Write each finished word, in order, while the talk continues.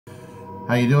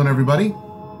How you doing, everybody?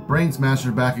 Brain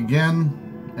Smasher back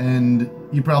again, and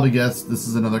you probably guessed this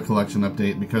is another collection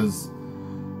update because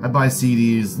I buy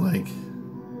CDs like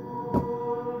a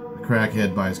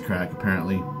crackhead buys crack,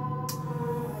 apparently.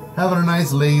 Having a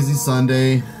nice lazy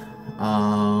Sunday.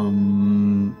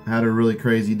 Had a really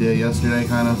crazy day yesterday,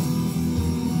 kind of.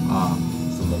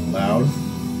 It's a little loud.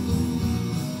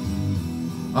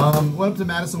 Went up to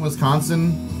Madison,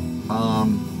 Wisconsin.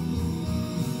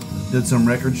 Did some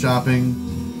record shopping,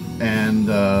 and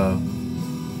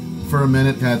for a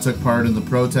minute kind of took part in the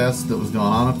protest that was going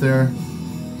on up there.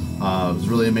 It was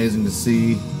really amazing to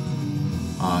see.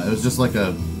 It was just like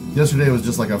yesterday was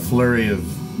just like a flurry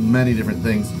of many different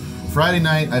things. Friday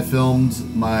night I filmed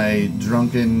my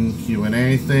drunken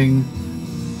Q&A thing.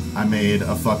 I made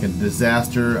a fucking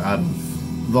disaster out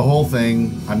of the whole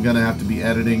thing. I'm gonna have to be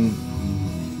editing.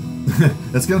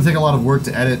 It's gonna take a lot of work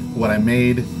to edit what I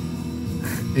made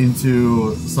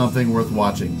into something worth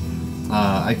watching.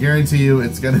 I guarantee you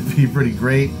it's gonna be pretty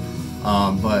great,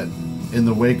 but in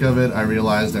the wake of it I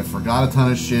realized I forgot a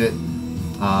ton of shit,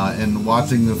 and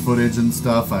watching the footage and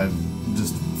stuff I've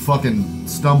just fucking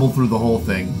stumbled through the whole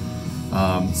thing.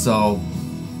 So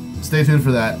stay tuned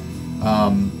for that.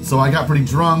 So I got pretty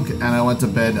drunk and I went to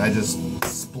bed. I just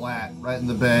splat right in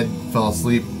the bed, fell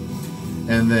asleep,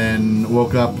 and then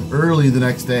woke up early the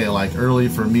next day, like early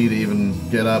for me to even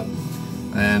get up.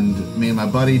 And me and my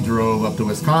buddy drove up to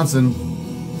Wisconsin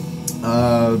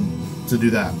to do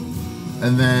that.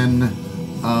 And then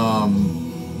on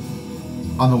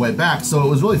the way back, so it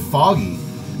was really foggy.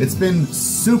 It's been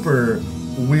super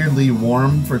weirdly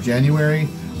warm for January.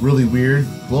 Really weird.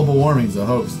 Global warming's a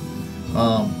hoax.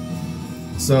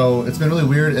 So it's been really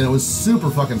weird, and it was super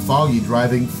fucking foggy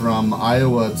driving from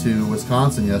Iowa to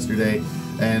Wisconsin yesterday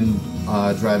and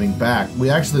driving back. We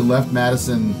actually left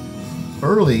Madison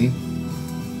earlier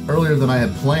than I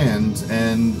had planned,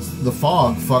 and the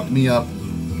fog fucked me up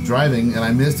driving, and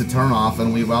I missed a turnoff,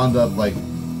 and we wound up like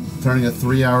turning a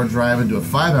 3-hour drive into a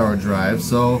 5-hour drive.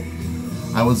 So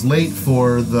I was late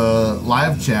for the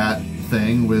live chat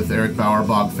thing with Eric Bauer,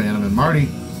 Bob Phantom, and Marty,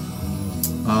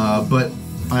 but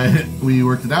we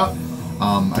worked it out.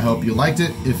 I hope you liked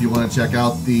it. If you want to check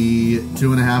out the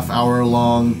 2.5-hour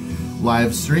long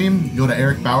live stream, go to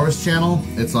Eric Bauer's channel.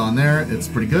 It's on there. It's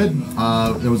pretty good.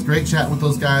 It was great chatting with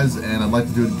those guys, and I'd like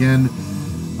to do it again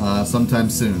sometime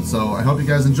soon. So I hope you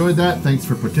guys enjoyed that. Thanks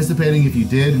for participating if you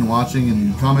did, and watching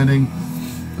and commenting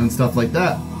and stuff like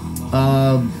that.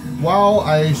 While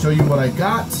I show you what I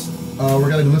got,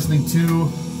 we're going to be listening to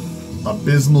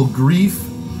Abysmal Grief,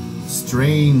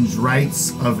 Strange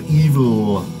Rites of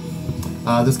Evil.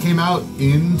 This came out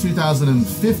in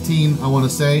 2015, I want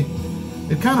to say.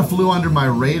 It kind of flew under my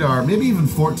radar, maybe even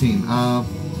 14. I'm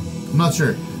not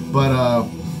sure, but I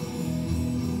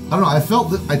don't know. I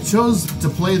felt that I chose to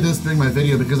play this during my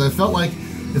video because I felt like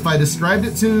if I described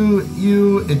it to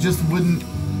you, it just wouldn't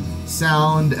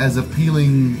sound as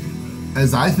appealing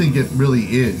as I think it really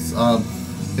is.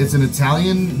 It's an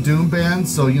Italian doom band,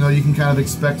 so you know you can kind of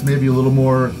expect maybe a little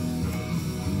more,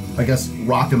 I guess,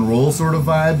 rock and roll sort of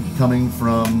vibe coming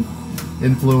from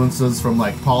influences from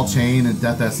like Paul Chain and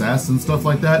Death SS and stuff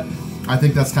like that. I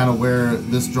think that's kind of where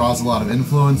this draws a lot of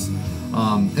influence.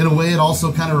 In a way, it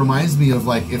also kind of reminds me of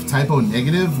like if Typo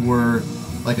Negative were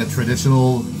like a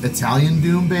traditional Italian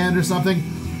doom band or something.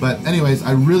 But anyways,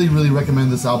 I really, really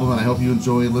recommend this album, and I hope you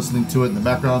enjoy listening to it in the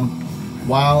background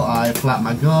while I flap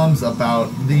my gums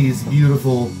about these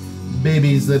beautiful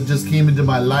babies that just came into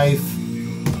my life.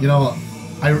 You know,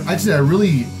 I'm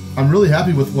really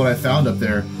happy with what I found up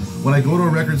there. When I go to a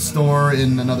record store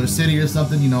in another city or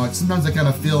something, you know, sometimes I kind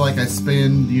of feel like I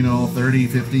spend, you know, 30,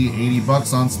 50, 80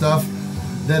 bucks on stuff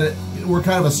that were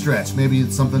kind of a stretch. Maybe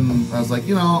it's something I was like,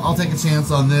 you know, I'll take a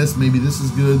chance on this. Maybe this is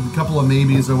good. A couple of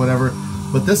maybes or whatever.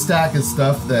 But this stack is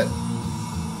stuff that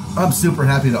I'm super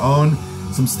happy to own.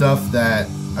 Some stuff that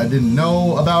I didn't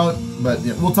know about, but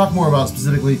yeah, we'll talk more about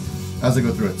specifically as I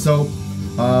go through it. So,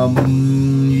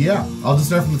 yeah, I'll just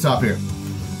start from the top here.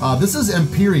 This is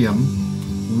Imperium,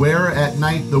 Where at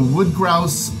Night the Wood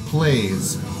Grouse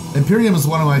Plays. Imperium is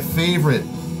one of my favorite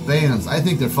bands. I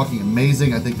think they're fucking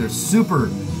amazing. I think they're super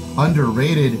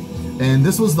underrated, and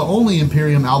this was the only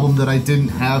Imperium album that I didn't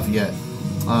have yet.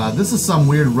 This is some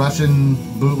weird Russian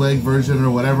bootleg version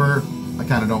or whatever. I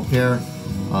kind of don't care.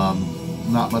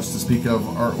 Not much to speak of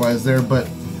art-wise there, but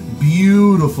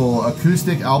beautiful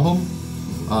acoustic album.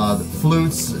 The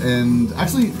flutes, and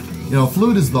actually, you know,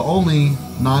 flute is the only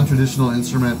non-traditional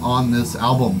instrument on this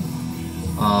album.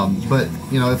 But,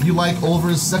 you know, if you like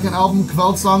Ulver's second album,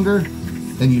 Kveldsanger,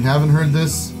 and you haven't heard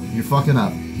this, you're fucking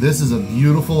up. This is a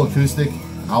beautiful acoustic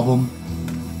album.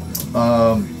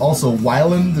 Also,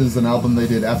 Wyland is an album they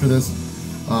did after this.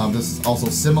 This is also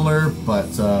similar,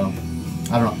 but I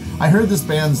don't know. I heard this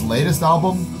band's latest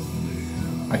album.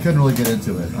 I couldn't really get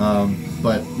into it.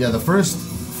 But yeah, the first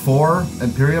 4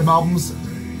 Imperium albums,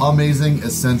 amazing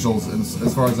essentials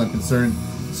as far as I'm concerned.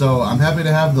 So I'm happy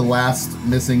to have the last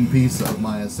missing piece of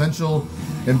my essential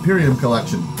Imperium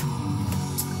collection.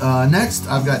 Next,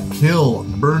 I've got Kill,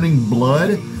 Burning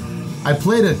Blood. I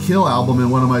played a Kill album in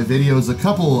one of my videos a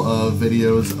couple of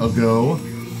videos ago.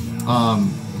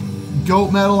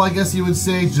 Goat metal, I guess you would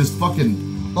say, just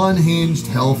fucking unhinged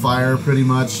hellfire, pretty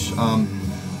much.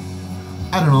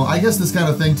 I don't know, I guess this kind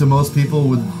of thing to most people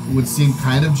would seem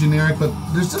kind of generic, but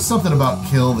there's just something about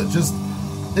Kill that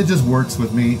it just works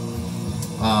with me.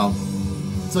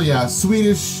 So yeah,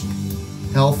 Swedish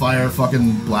hellfire,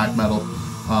 fucking black metal.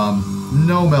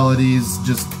 No melodies,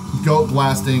 just goat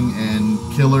blasting and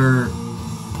killer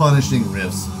punishing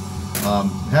riffs.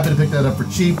 Happy to pick that up for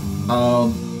cheap.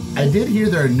 I did hear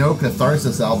their No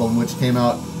Catharsis album, which came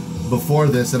out before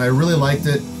this, and I really liked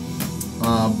it.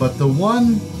 But the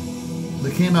one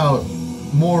that came out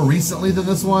more recently than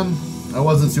this one, I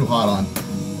wasn't too hot on.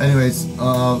 Anyways,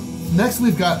 next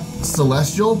we've got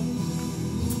Celestial.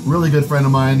 Really good friend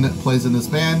of mine that plays in this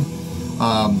band.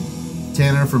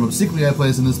 Tanner from Obsequiae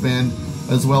plays in this band,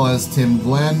 as well as Tim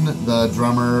Glenn, the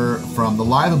drummer from the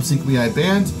live Obsequiae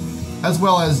band, as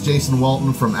well as Jason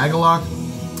Walton from Agalloch.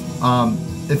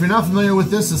 If you're not familiar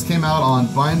with this came out on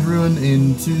Bind Ruin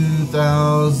in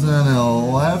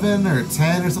 2011 or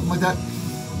 10 or something like that.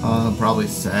 Probably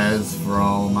says for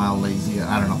all my lazy,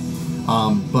 I don't know.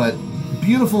 But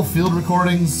beautiful field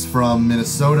recordings from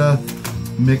Minnesota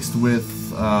mixed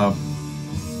with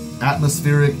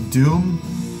atmospheric doom.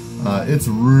 It's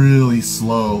really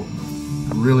slow.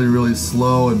 Really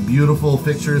slow and beautiful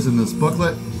pictures in this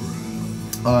booklet.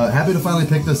 Happy to finally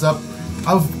pick this up.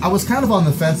 I was kind of on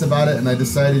the fence about it, and I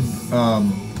decided,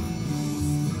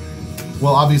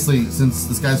 well, obviously, since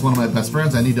this guy's one of my best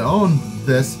friends, I need to own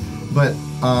this, but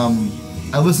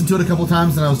I listened to it a couple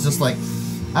times, and I was just like,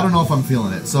 I don't know if I'm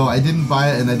feeling it. So I didn't buy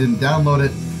it, and I didn't download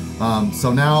it.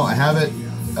 So now I have it.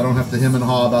 I don't have to hem and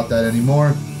haw about that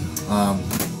anymore.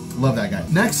 Love that guy.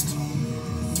 Next,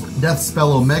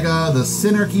 Deathspell Omega, the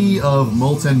Synarchy of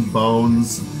Molten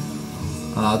Bones.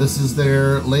 This is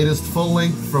their latest full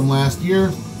length from last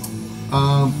year.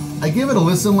 I gave it a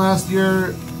listen last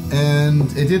year,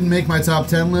 and it didn't make my top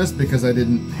 10 list because I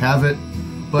didn't have it,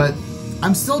 but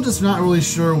I'm still just not really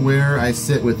sure where I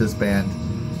sit with this band.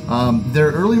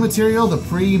 Their early material, the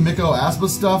pre-Mikko Aspa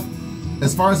stuff,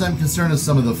 as far as I'm concerned, is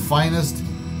some of the finest,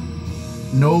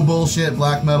 no bullshit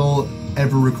black metal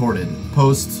ever recorded,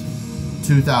 post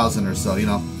 2000 or so, you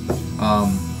know.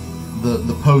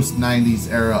 The post-90s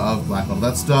era of black metal.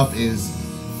 That stuff is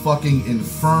fucking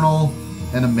infernal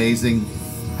and amazing.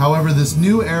 However, this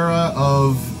new era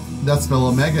of Deathspell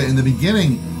Omega, in the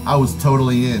beginning, I was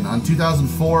totally in. On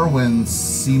 2004, when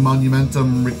Si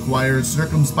Monumentum Requires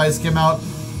Circumspice came out,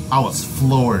 I was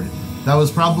floored. That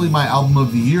was probably my album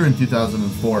of the year in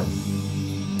 2004.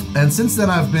 And since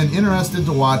then, I've been interested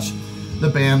to watch the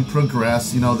band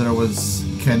progress. You know, there was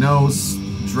Kenos,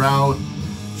 Drought,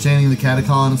 Chaining the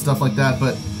Catacon and stuff like that,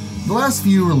 but the last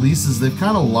few releases, they've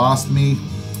kind of lost me.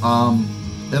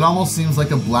 It almost seems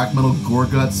like a black metal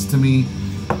Gorguts to me,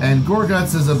 and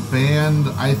Gorguts is a band,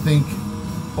 I think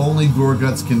only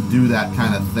Gorguts can do that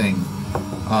kind of thing.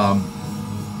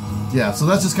 Yeah, so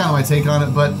that's just kind of my take on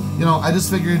it, but, you know, I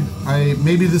just figured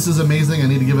maybe this is amazing, I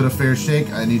need to give it a fair shake,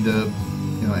 I need to,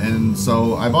 you know, and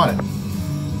so I bought it.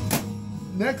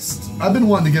 Next, I've been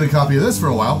wanting to get a copy of this for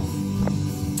a while.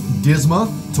 Disma,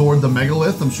 Toward the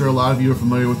Megalith. I'm sure a lot of you are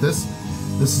familiar with this.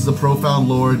 This is the Profound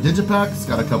Lore Digipack. It's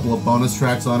got a couple of bonus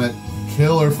tracks on it.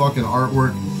 Killer fucking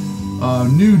artwork.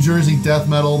 New Jersey death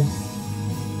metal.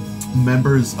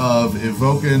 Members of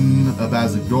Evoken,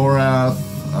 Abazagorath,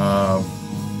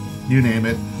 you name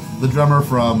it. The drummer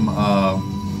from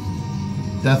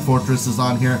Death Fortress is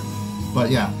on here. But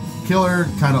yeah, killer,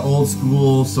 kind of old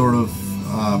school sort of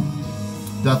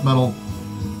death metal.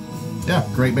 Yeah,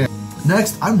 great band.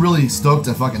 Next, I'm really stoked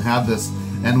to fucking have this,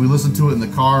 and we listened to it in the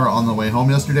car on the way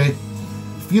home yesterday.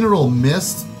 Funeral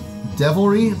Mist,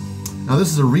 Devilry. Now this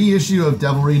is a reissue of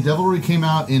Devilry. Devilry came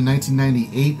out in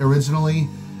 1998 originally,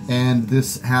 and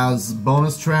this has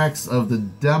bonus tracks of the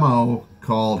demo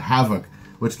called Havoc,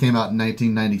 which came out in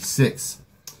 1996.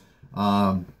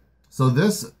 So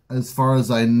this, as far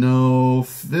as I know,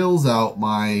 fills out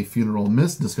my Funeral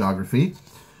Mist discography.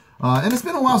 And it's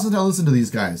been a while since I listened to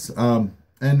these guys.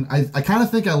 And I kind of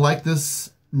think I like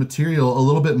this material a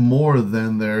little bit more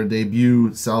than their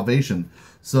debut Salvation.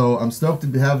 So I'm stoked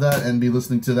to have that and be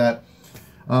listening to that.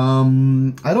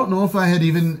 I don't know if I had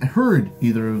even heard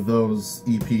either of those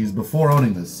EPs before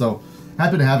owning this, so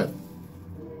happy to have it.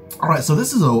 Alright, so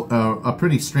this is a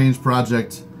pretty strange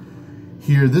project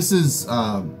here. This is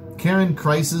Karen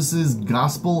Crisis's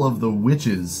Gospel of the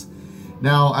Witches.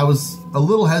 Now, I was a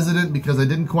little hesitant because I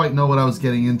didn't quite know what I was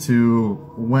getting into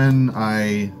when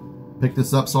I picked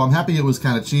this up, so I'm happy it was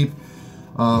kind of cheap.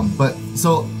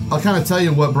 So I'll kind of tell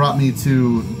you what brought me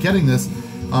to getting this.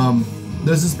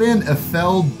 There's this band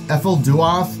Eiffel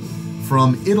Duoth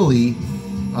from Italy.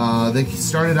 They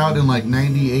started out in like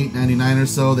 98, 99 or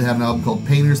so. They had an album called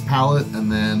Painter's Palette,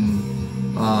 and then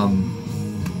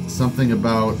something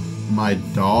about my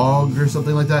dog or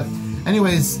something like that.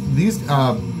 Anyways,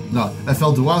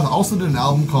 Eiffel Duoth also did an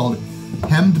album called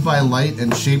Hemmed by Light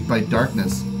and Shaped by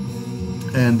Darkness.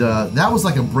 And that was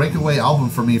like a breakaway album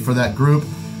for me for that group.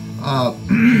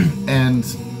 And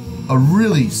a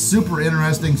really super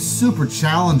interesting, super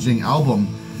challenging album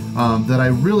that I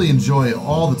really enjoy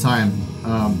all the time.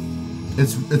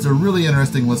 It's a really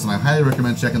interesting listen. I highly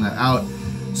recommend checking that out.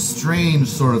 Strange,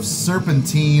 sort of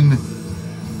serpentine,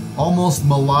 almost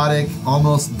melodic,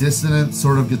 almost dissonant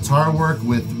sort of guitar work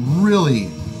with really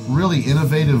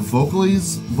innovative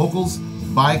vocals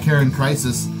by Karen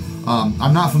Crisis.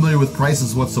 I'm not familiar with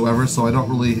Crisis whatsoever, so I don't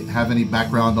really have any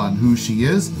background on who she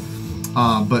is.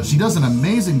 But she does an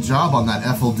amazing job on that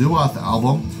Eiffel Duoth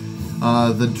album.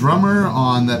 The drummer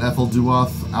on that Eiffel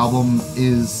Duoth album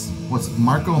is,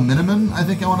 Marco Miniman, I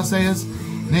think I want to say his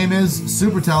name is.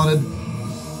 Super talented.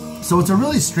 So it's a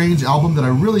really strange album that I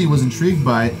really was intrigued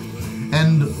by.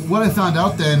 And what I found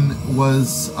out then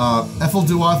was Eiffel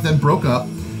Duoth then broke up.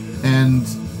 And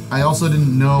I also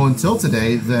didn't know until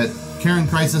today that Karen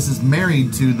Crisis is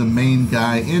married to the main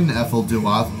guy in Eiffel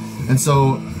Duoth. And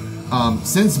so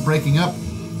since breaking up,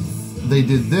 they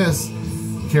did this,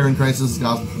 Karen Crisis'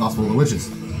 Gospel of the Witches.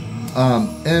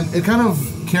 And it kind of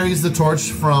carries the torch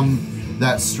from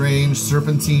that strange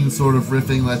serpentine sort of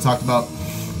riffing that I talked about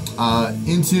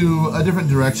into a different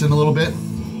direction a little bit.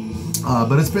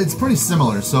 But it's pretty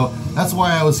similar, so that's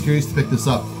why I was curious to pick this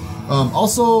up.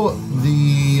 Also,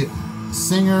 the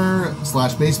singer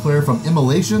slash bass player from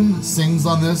Immolation sings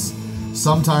on this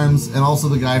sometimes, and also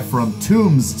the guy from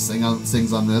Tombs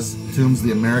sings on this. Tombs,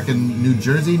 the American New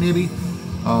Jersey maybe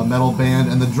metal band,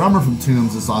 and the drummer from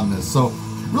Tombs is on this. So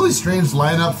really strange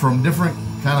lineup from different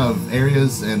kind of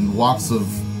areas and walks of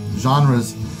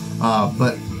genres,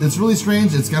 but it's really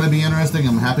strange. It's going to be interesting.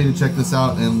 I'm happy to check this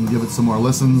out and give it some more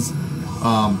listens.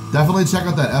 Definitely check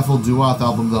out that Eiffel Duoth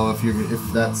album though if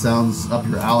that sounds up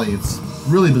your alley. It's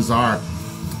really bizarre.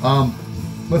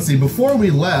 Let's see, before we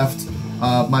left,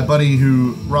 my buddy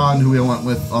Ron, who we went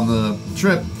with on the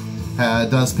trip,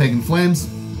 does Pagan Flames.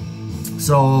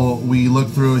 So we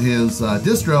looked through his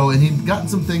distro, and he'd gotten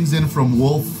some things in from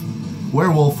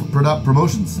Werewolf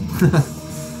Promotions.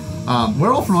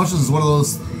 Werewolf Promotions is one of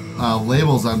those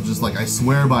labels I'm just like, I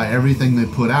swear by everything they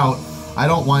put out. I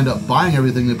don't wind up buying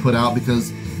everything they put out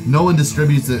because no one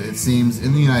distributes it, it seems,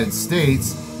 in the United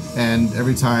States. And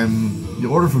every time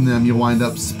you order from them, you wind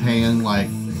up paying like,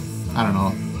 I don't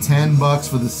know, $10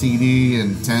 for the CD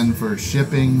and 10 for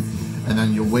shipping, and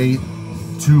then you wait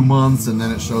 2 months and then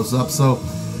it shows up. So,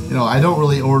 you know, I don't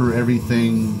really order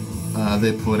everything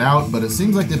they put out, but it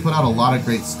seems like they put out a lot of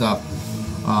great stuff.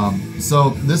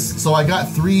 So I got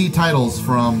 3 titles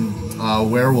from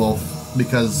Werewolf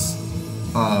because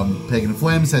Pagan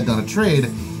Flames had done a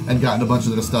trade and gotten a bunch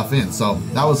of their stuff in. So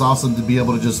that was awesome to be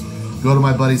able to just go to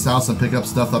my buddy's house and pick up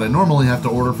stuff that I normally have to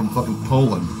order from fucking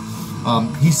Poland.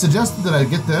 He suggested that I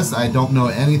get this. I don't know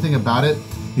anything about it.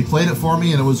 He played it for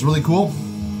me and it was really cool.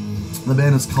 The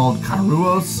band is called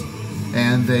Caruos,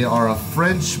 and they are a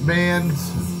French band,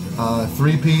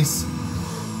 3-piece.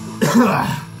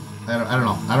 I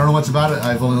don't know much about it.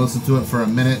 I've only listened to it for a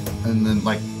minute, and then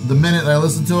like the minute I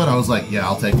listened to it, I was like, yeah,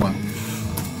 I'll take one.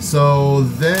 So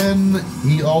then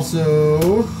he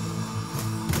also,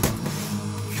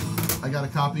 I got a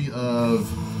copy of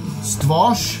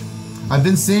Stvorz. I've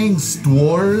been saying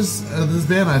Stworz this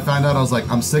band. I found out, I was like,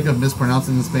 I'm sick of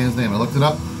mispronouncing this band's name. I looked it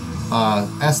up.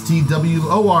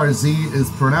 Stworz is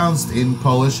pronounced in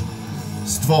Polish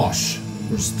Stvorz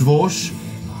or Stvorz.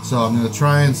 So I'm going to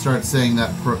try and start saying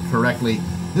that correctly.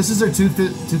 This is their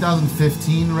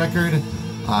 2015 record.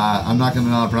 I'm not going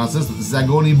to know how to pronounce this, but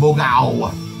Zagoni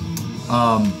Bogał.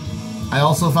 I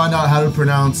also found out how to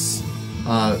pronounce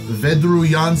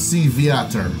Wedrujący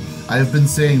Wiatr. I have been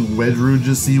saying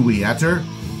Wedrujący Wiatr,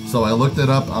 so I looked it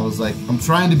up. I was like, I'm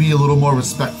trying to be a little more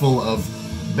respectful of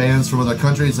bands from other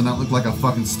countries and not look like a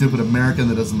fucking stupid American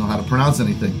that doesn't know how to pronounce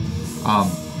anything.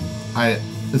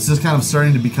 It's just kind of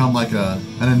starting to become like an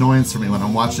annoyance for me when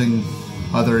I'm watching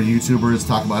other YouTubers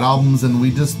talk about albums, and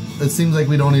it seems like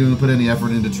we don't even put any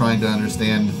effort into trying to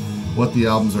understand what the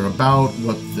albums are about,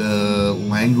 what the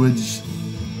language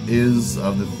is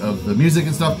of the music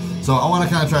and stuff. So I want to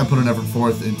kind of try and put an effort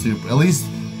forth into at least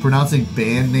pronouncing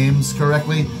band names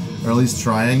correctly, or at least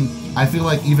trying. I feel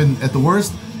like even at the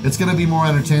worst, it's going to be more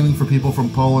entertaining for people from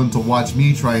Poland to watch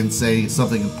me try and say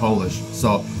something in Polish.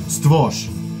 So, Stwosz.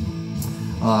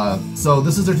 So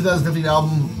this is their 2015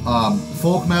 album,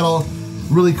 folk metal,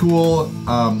 really cool.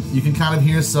 You can kind of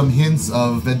hear some hints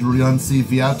of Wędrujący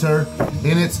Wiatr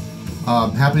in it.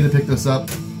 Happy to pick this up.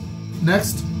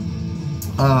 Next,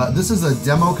 this is a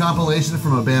demo compilation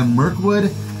from a band,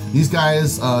 Mirkwood. These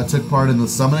guys took part in the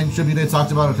Summoning tribute I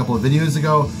talked about a couple of videos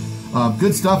ago.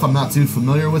 Good stuff. I'm not too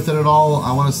familiar with it at all.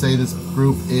 I want to say this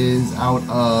group is out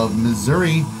of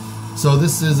Missouri. So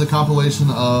this is a compilation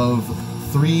of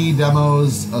 3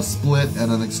 demos, a split,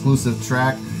 and an exclusive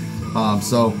track.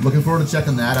 So looking forward to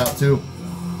checking that out too.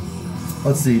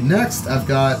 Let's see. Next, I've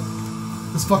got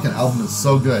this fucking album is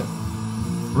so good.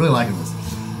 Really liking this.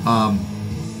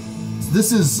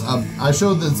 This is I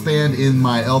showed this band in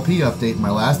my LP update in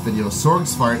my last video,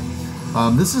 Sorgsfart.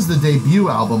 This is the debut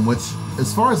album, which,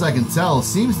 as far as I can tell,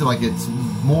 seems to like it's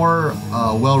more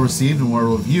well received and more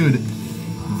reviewed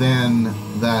than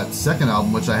that second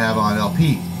album, which I have on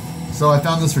LP. So I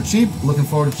found this for cheap. Looking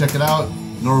forward to check it out.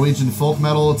 Norwegian folk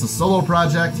metal. It's a solo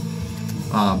project.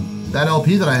 That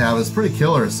LP that I have is pretty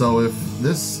killer. So if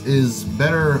this is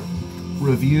better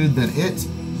reviewed than it,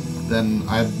 then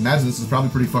I imagine this is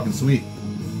probably pretty fucking sweet.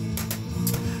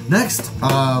 Next,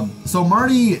 so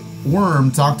Marty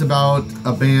Worm talked about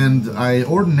a band I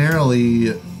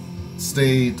ordinarily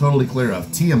stay totally clear of,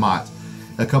 Tiamat,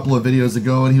 a couple of videos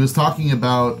ago, and he was talking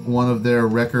about one of their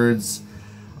records,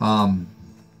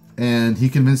 and he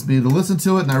convinced me to listen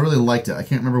to it, and I really liked it. I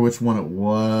can't remember which one it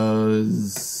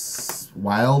was.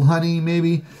 Wild Honey,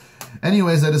 maybe?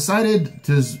 Anyways, I decided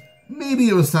to... maybe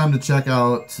it was time to check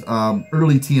out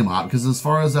early Tiamat, because as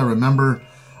far as I remember,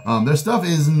 their stuff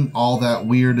isn't all that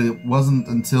weird. It wasn't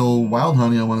until Wild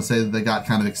Honey, I want to say, that they got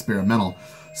kind of experimental.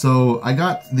 So I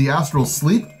got The Astral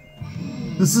Sleep.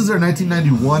 This is their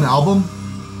 1991 album.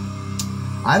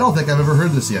 I don't think I've ever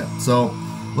heard this yet, so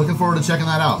looking forward to checking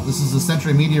that out. This is a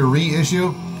Century Media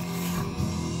reissue,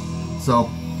 so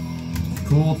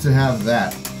cool to have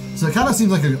that. So it kind of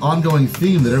seems like an ongoing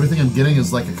theme that everything I'm getting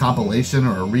is like a compilation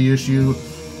or a reissue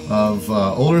of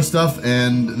older stuff,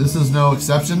 and this is no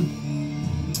exception.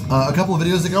 A couple of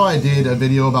videos ago, I did a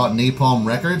video about Napalm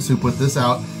Records, who put this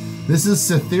out. This is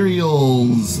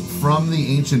Cethereals from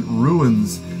the Ancient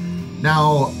Ruins.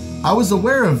 Now, I was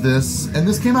aware of this, and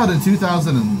this came out in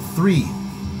 2003,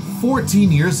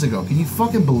 14 years ago. Can you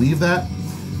fucking believe that?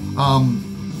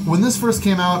 When this first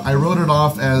came out, I wrote it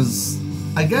off as...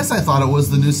 I guess I thought it was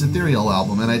the new Cethereal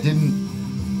album, and I didn't,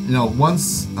 you know,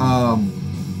 once,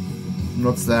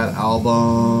 what's that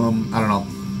album? I don't know.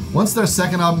 Once their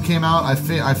second album came out, I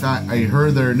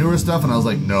heard their newer stuff, and I was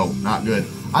like, no, not good.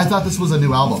 I thought this was a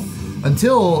new album.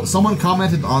 Until someone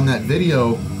commented on that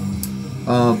video,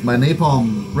 my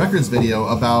Napalm Records video,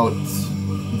 about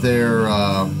their,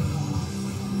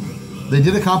 they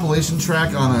did a compilation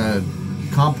track on a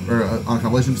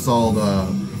compilation called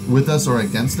With Us or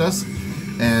Against Us.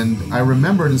 And I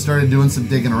remembered and started doing some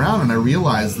digging around, and I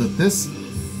realized that this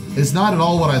is not at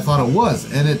all what I thought it was,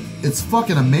 and it's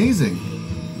fucking amazing.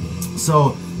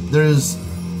 So there's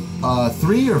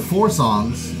 3 or 4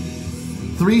 songs,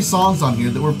 3 songs on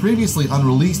here that were previously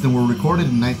unreleased and were recorded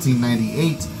in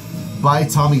 1998 by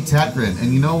Tommy Tatgren.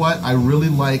 And you know what? I really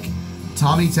like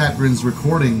Tommy Tatgren's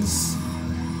recordings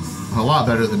a lot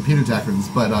better than Peter Tatgren's.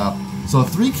 But so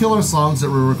 3 killer songs that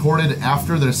were recorded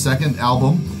after their second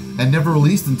album and never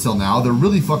released until now. They're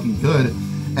really fucking good.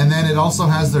 And then it also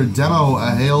has their demo,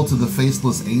 A Hail to the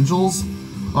Faceless Angels,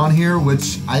 on here,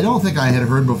 which I don't think I had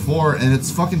heard before, and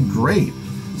it's fucking great.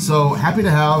 So happy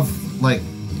to have, like,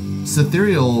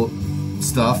 Cethereal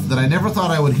stuff that I never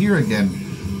thought I would hear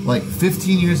again, like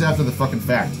 15 years after the fucking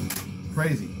fact.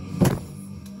 Crazy.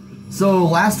 So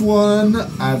last one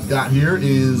I've got here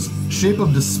is Shape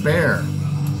of Despair.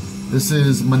 This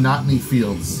is Monotony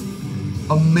Fields.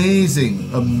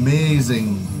 Amazing,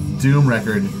 amazing doom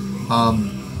record.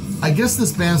 I guess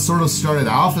this band sort of started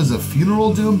off as a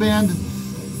funeral doom band,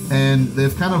 and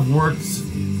they've kind of worked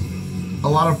a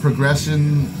lot of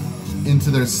progression into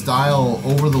their style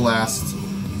over the last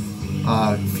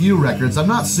few records. I'm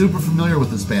not super familiar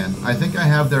with this band. I think I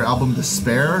have their album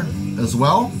Despair as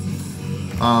well,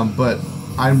 but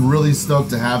I'm really stoked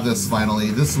to have this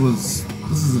finally. This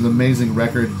is an amazing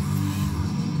record.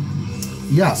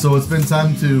 Yeah, so it's been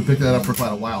time to pick that up for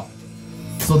quite a while.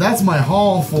 So that's my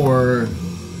haul for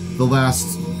the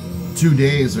last 2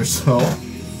 days or so.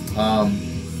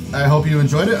 I hope you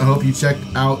enjoyed it. I hope you checked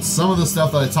out some of the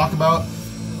stuff that I talk about.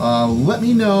 Let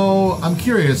me know. I'm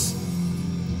curious.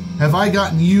 Have I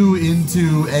gotten you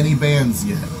into any bands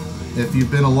yet? If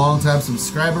you've been a long-time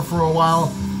subscriber for a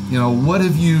while, you know, what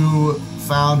have you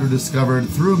found or discovered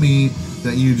through me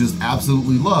that you just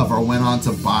absolutely love or went on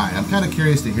to buy? I'm kind of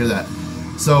curious to hear that.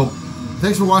 So,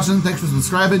 thanks for watching. Thanks for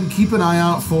subscribing. Keep an eye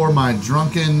out for my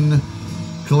Drunken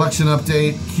collection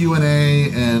update, Q&A,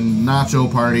 and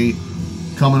nacho party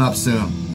coming up soon.